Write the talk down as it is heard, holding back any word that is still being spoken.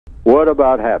What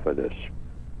about happiness?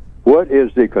 What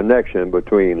is the connection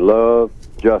between love,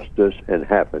 justice, and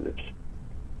happiness?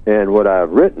 And what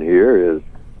I've written here is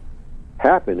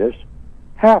happiness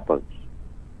happens.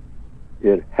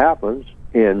 It happens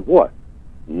in what?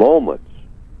 Moments.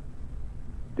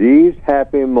 These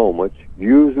happy moments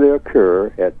usually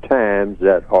occur at times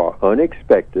that are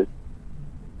unexpected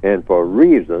and for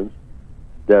reasons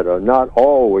that are not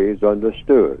always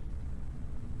understood.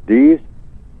 These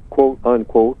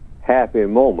quote-unquote happy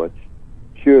moments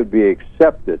should be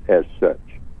accepted as such,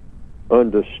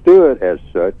 understood as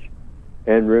such,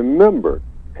 and remembered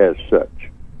as such.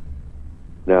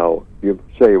 Now, you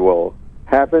say, well,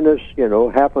 happiness,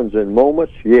 happens in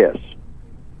moments. Yes.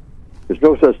 There's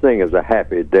no such thing as a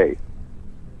happy day.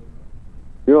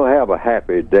 You don't have a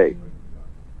happy day.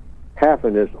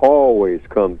 Happiness always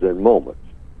comes in moments.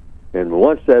 And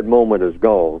once that moment is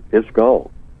gone, it's gone.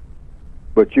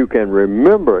 But you can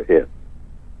remember it.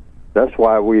 That's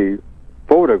why we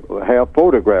have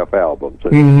photograph albums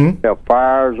and have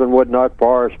fires and whatnot,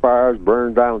 forest fires,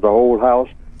 burn down the whole house.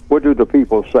 What do the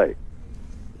people say?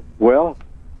 Well,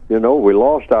 we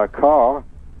lost our car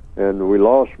and we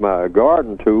lost my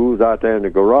garden tools out there in the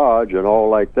garage and all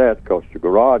like that, because the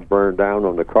garage burned down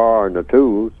on the car and the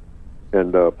tools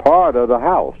and part of the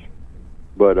house.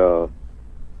 But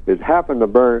it happened to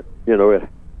burn,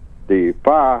 the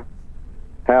fire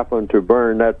happened to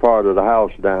burn that part of the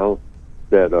house down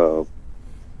that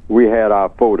we had our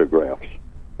photographs.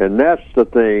 And that's the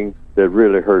thing that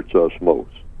really hurts us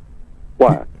most.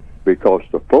 Why? Because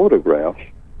the photographs,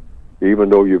 even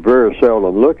though you very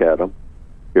seldom look at them,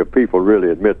 if people really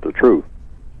admit the truth,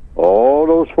 all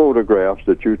those photographs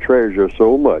that you treasure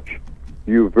so much,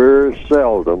 you very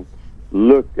seldom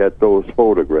look at those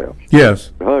photographs.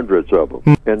 Yes. Hundreds of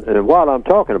them. And while I'm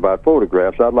talking about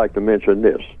photographs, I'd like to mention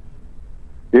this.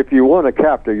 If you want to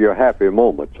capture your happy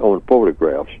moments on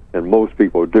photographs, and most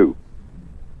people do,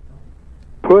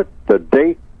 put the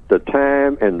date, the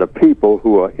time, and the people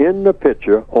who are in the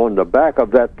picture on the back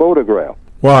of that photograph.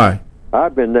 Why?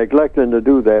 I've been neglecting to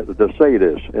do that, to say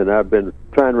this, and I've been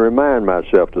trying to remind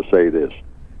myself to say this,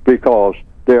 because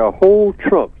there are whole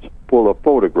trunks full of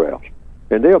photographs,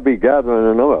 and they'll be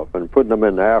gathering them up and putting them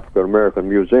in the African American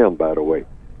Museum, by the way.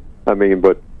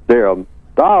 But there are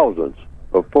thousands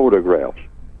of photographs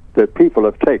that people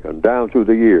have taken down through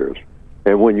the years,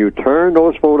 and when you turn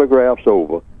those photographs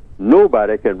over,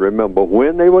 nobody can remember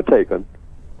when they were taken,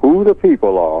 who the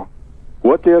people are,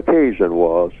 what the occasion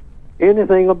was,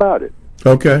 anything about it.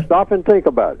 Okay. Stop and think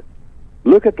about it.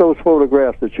 Look at those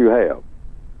photographs that you have.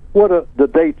 What are the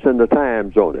dates and the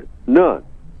times on it? None.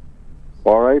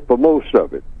 All right, for most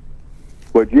of it.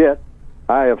 But yet,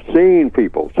 I have seen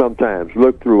people sometimes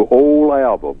look through old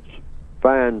albums,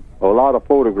 find a lot of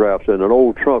photographs in an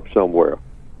old trunk somewhere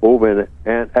over in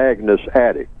Aunt Agnes'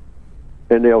 attic.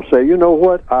 And they'll say, you know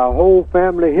what, our whole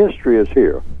family history is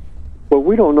here. But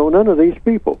we don't know none of these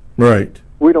people. Right.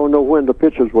 We don't know when the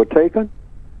pictures were taken,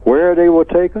 where they were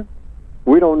taken.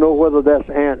 We don't know whether that's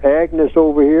Aunt Agnes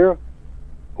over here,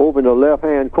 over in the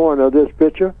left-hand corner of this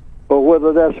picture, or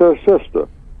whether that's her sister,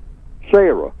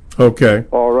 Sarah. Okay.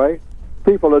 All right?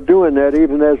 People are doing that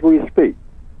even as we speak.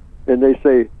 And they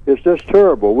say, it's just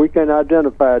terrible. We can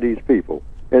identify these people.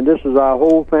 And this is our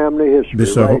whole family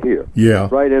history right here. Yeah.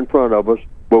 Right in front of us,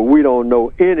 but we don't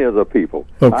know any of the people.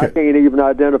 Okay. I can't even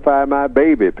identify my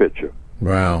baby picture.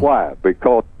 Wow. Why?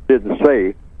 Because it didn't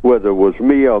say whether it was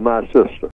me or my sister.